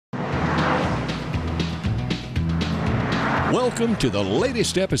Welcome to the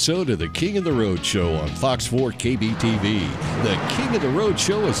latest episode of the King of the Road Show on Fox 4 KBTV. The King of the Road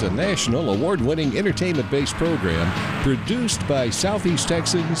Show is a national award-winning entertainment-based program produced by Southeast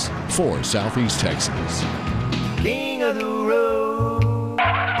Texans for Southeast Texans. King of the Road.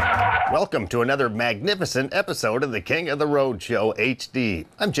 Welcome to another magnificent episode of the King of the Road Show HD.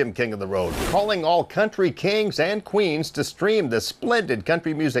 I'm Jim King of the Road, calling all country kings and queens to stream the splendid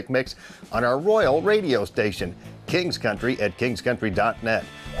country music mix on our royal radio station, King's Country at kingscountry.net.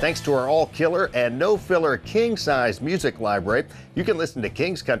 Thanks to our all-killer and no-filler king-size music library, you can listen to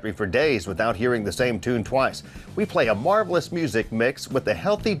King's Country for days without hearing the same tune twice. We play a marvelous music mix with a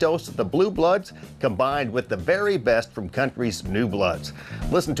healthy dose of the blue bloods combined with the very best from country's new bloods.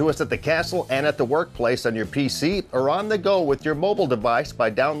 Listen to us at the castle and at the workplace on your PC or on the go with your mobile device by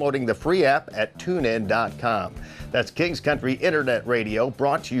downloading the free app at tunein.com. That's King's Country Internet Radio,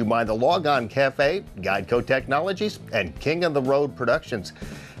 brought to you by the Log-On Cafe, Guideco Technologies, and King of the Road Productions.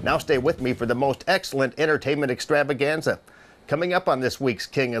 Now stay with me for the most excellent entertainment extravaganza. Coming up on this week's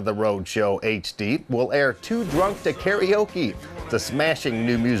King of the Road Show HD, we'll air Too Drunk to Karaoke, the smashing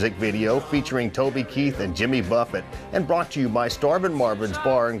new music video featuring Toby Keith and Jimmy Buffett, and brought to you by Starvin' Marvin's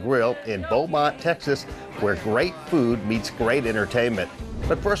Bar and Grill in Beaumont, Texas, where great food meets great entertainment.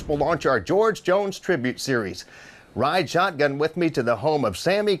 But first, we'll launch our George Jones tribute series. Ride shotgun with me to the home of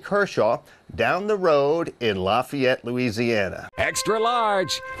Sammy Kershaw down the road in Lafayette, Louisiana. Extra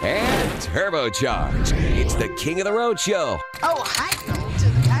large and turbocharged. It's the King of the Road Show. Oh, hi, to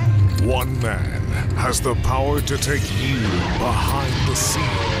the guy. One man has the power to take you behind the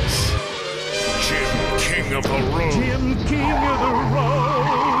scenes. Jim King of the Road. Jim King of the Road.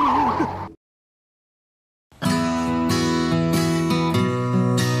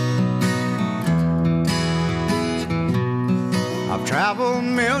 I've traveled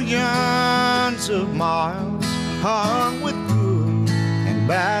millions of miles, hung with good and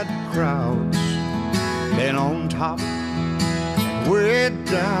bad crowds, been on top and way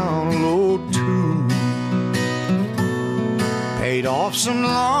down low too, paid off some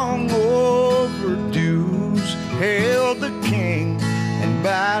long overdues, hailed the king and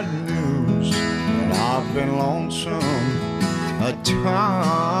bad news, and I've been lonesome a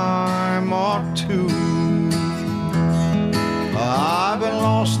time or two. I've been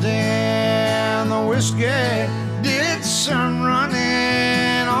lost in the whiskey, did some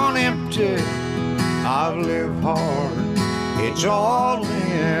running on empty. I've lived hard, it's all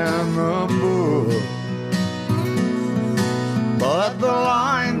in the book. But the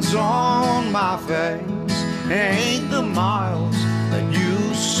lines on my face ain't the miles that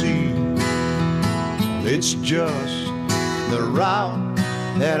you see. It's just the route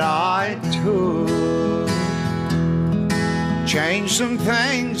that I took. Change some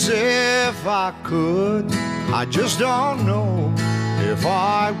things if I could, I just don't know if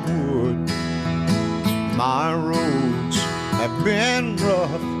I would. My roads have been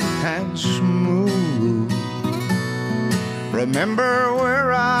rough and smooth. Remember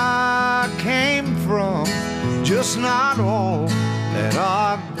where I came from, just not all that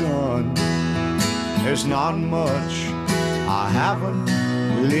I've done. There's not much I haven't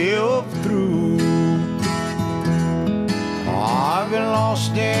lived through. I've been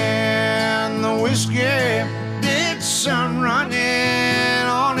lost in the whiskey, did some running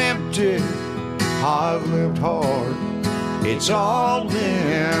on empty. I've lived hard, it's all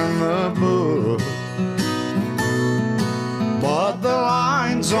in the book. But the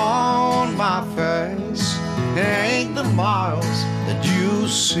lines on my face ain't the miles that you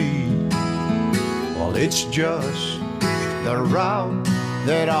see. Well, it's just the route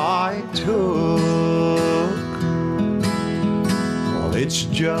that I took. It's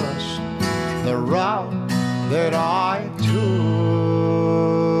just the route that I took.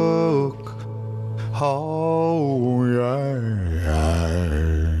 Oh, yeah.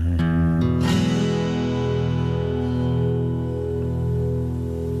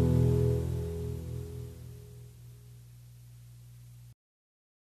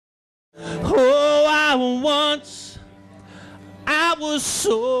 Oh, I was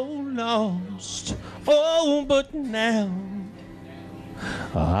so lost. Oh, but now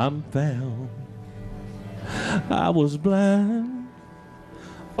I'm found. I was blind,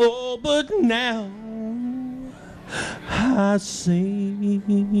 oh, but now I see.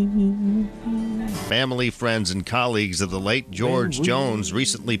 Family, friends, and colleagues of the late George Jones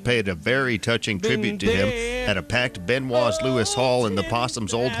recently paid a very touching tribute to him at a packed Benoist Lewis Hall in the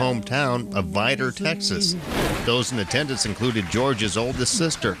Possum's old hometown of Vidor, Texas. Those in attendance included George's oldest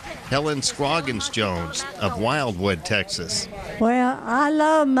sister, Helen Scroggins-Jones of Wildwood, Texas. Well, I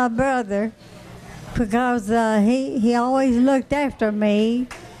love my brother. because he always looked after me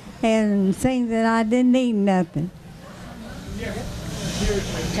and seen that I didn't need nothing.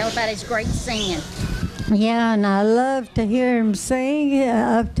 Tell about his great singing. Yeah, and I loved to hear him sing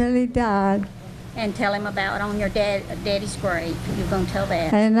up till he died. And tell him about on your daddy's grave. You're going to tell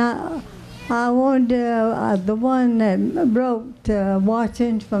that. And I wanted the one that wrote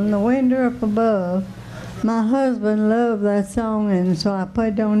Watching from the Window Up Above. My husband loved that song, and so I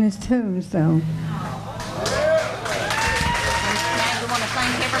put it on his tombstone. Now you want to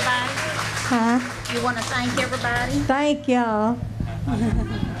thank everybody? Huh? You want to thank everybody? Thank y'all.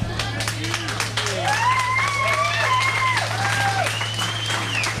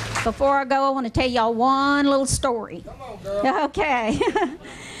 Before I go, I want to tell y'all one little story. Come on, girl. Okay.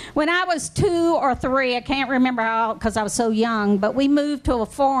 When I was 2 or 3, I can't remember how because I was so young, but we moved to a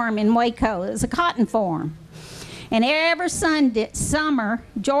farm in Waco. It was a cotton farm. And every summer,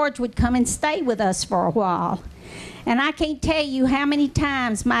 George would come and stay with us for a while. And I can't tell you how many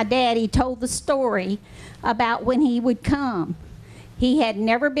times my daddy told the story about when he would come. He had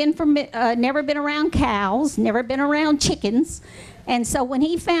never been around cows, never been around chickens. And so when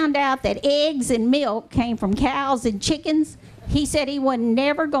he found out that eggs and milk came from cows and chickens, he said he was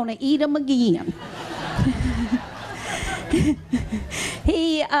never going to eat them again.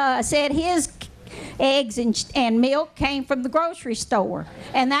 He said his eggs and milk came from the grocery store.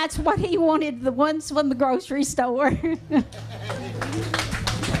 And that's what he wanted, the ones from the grocery store.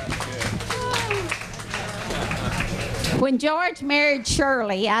 When George married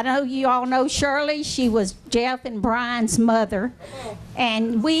Shirley, I know you all know Shirley. She was Jeff and Brian's mother.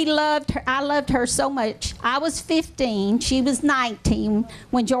 And we loved her. I loved her so much. I was 15. She was 19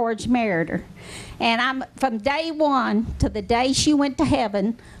 when George married her. And from day one to the day she went to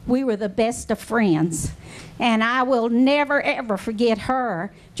heaven, we were the best of friends. And I will never, ever forget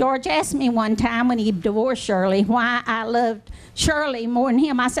her. George asked me one time when he divorced Shirley why I loved Shirley more than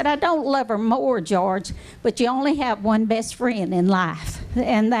him. I said, I don't love her more, George, but you only have one best friend in life,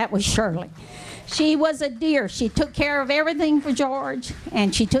 and that was Shirley. She was a dear. She took care of everything for George,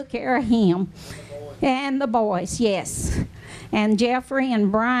 and she took care of him. And the boys, yes. And Jeffrey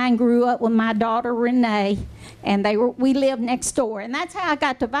and Brian grew up with my daughter Renee, and we lived next door. And that's how I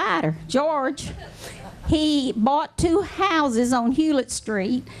got to Vider. George, he bought 2 houses on Hewlett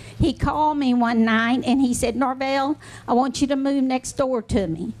Street. He called me one night and he said, Norvell, I want you to move next door to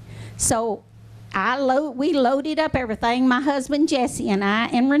me. So we loaded up everything, my husband Jesse and I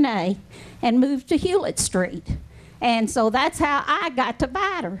and Renee, and moved to Hewlett Street. And so that's how I got to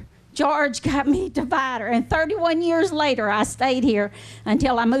Vider. George got me to Vider, and 31 years later, I stayed here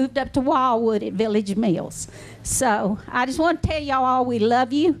until I moved up to Wildwood at Village Mills. So I just want to tell y'all all we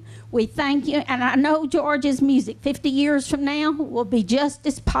love you, we thank you, and I know George's music 50 years from now will be just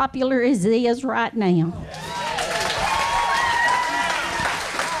as popular as it is right now.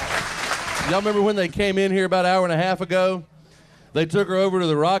 Y'all remember when they came in here about an hour and a half ago? They took her over to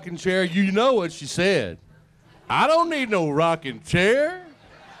the rocking chair. You know what she said. I don't need no rocking chair.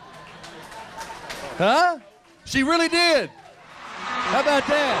 Huh? She really did. How about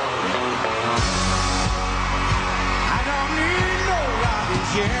that? I don't need no rocking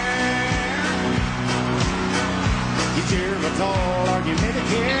chair. You chair a tall argumentative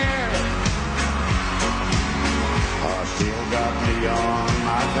chair. I still got me on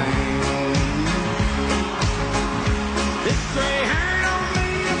my thing. This gray hair don't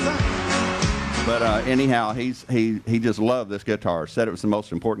mean a thing. But anyhow, he just loved this guitar. Said it was the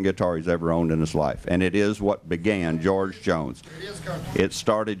most important guitar he's ever owned in his life. And it is what began George Jones. It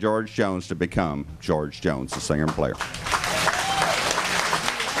started George Jones to become George Jones, the singer and player.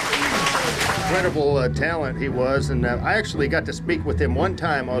 Incredible talent he was, and I actually got to speak with him one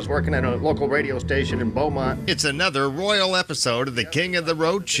time. I was working at a local radio station in Beaumont. It's another royal episode of the King of the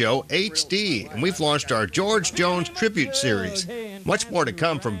Road Show HD, and we've launched our George Jones tribute series. Much more to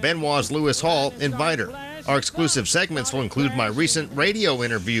come from Benoit's Lewis Hall in Vider. Our exclusive segments will include my recent radio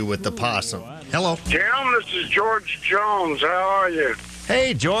interview with the Possum. Hello. Tim, this is George Jones. How are you?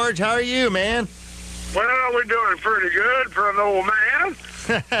 Hey, George. How are you, man? Well, we're doing pretty good for an old man.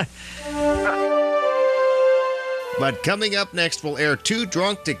 But coming up next, we'll air Too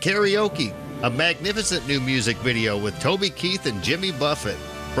Drunk to Karaoke, a magnificent new music video with Toby Keith and Jimmy Buffett,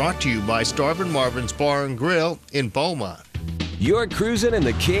 brought to you by Starvin' Marvin's Bar and Grill in Beaumont. You're cruising in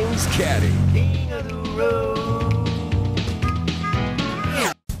the King's Caddy. King of the Road.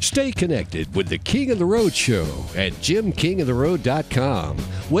 Stay connected with the King of the Road Show at JimKingOfTheRoad.com.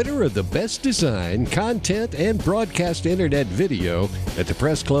 Winner of the Best Design, Content, and Broadcast Internet Video at the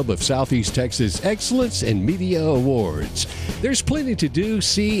Press Club of Southeast Texas Excellence in Media Awards. There's plenty to do,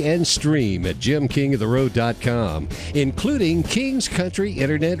 see, and stream at JimKingOfTheRoad.com, including King's Country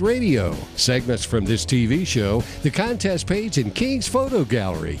Internet Radio, segments from this TV show, the contest page, and King's Photo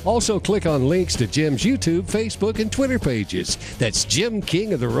Gallery. Also, click on links to Jim's YouTube, Facebook, and Twitter pages. That's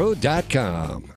JimKingOfTheRoad.com.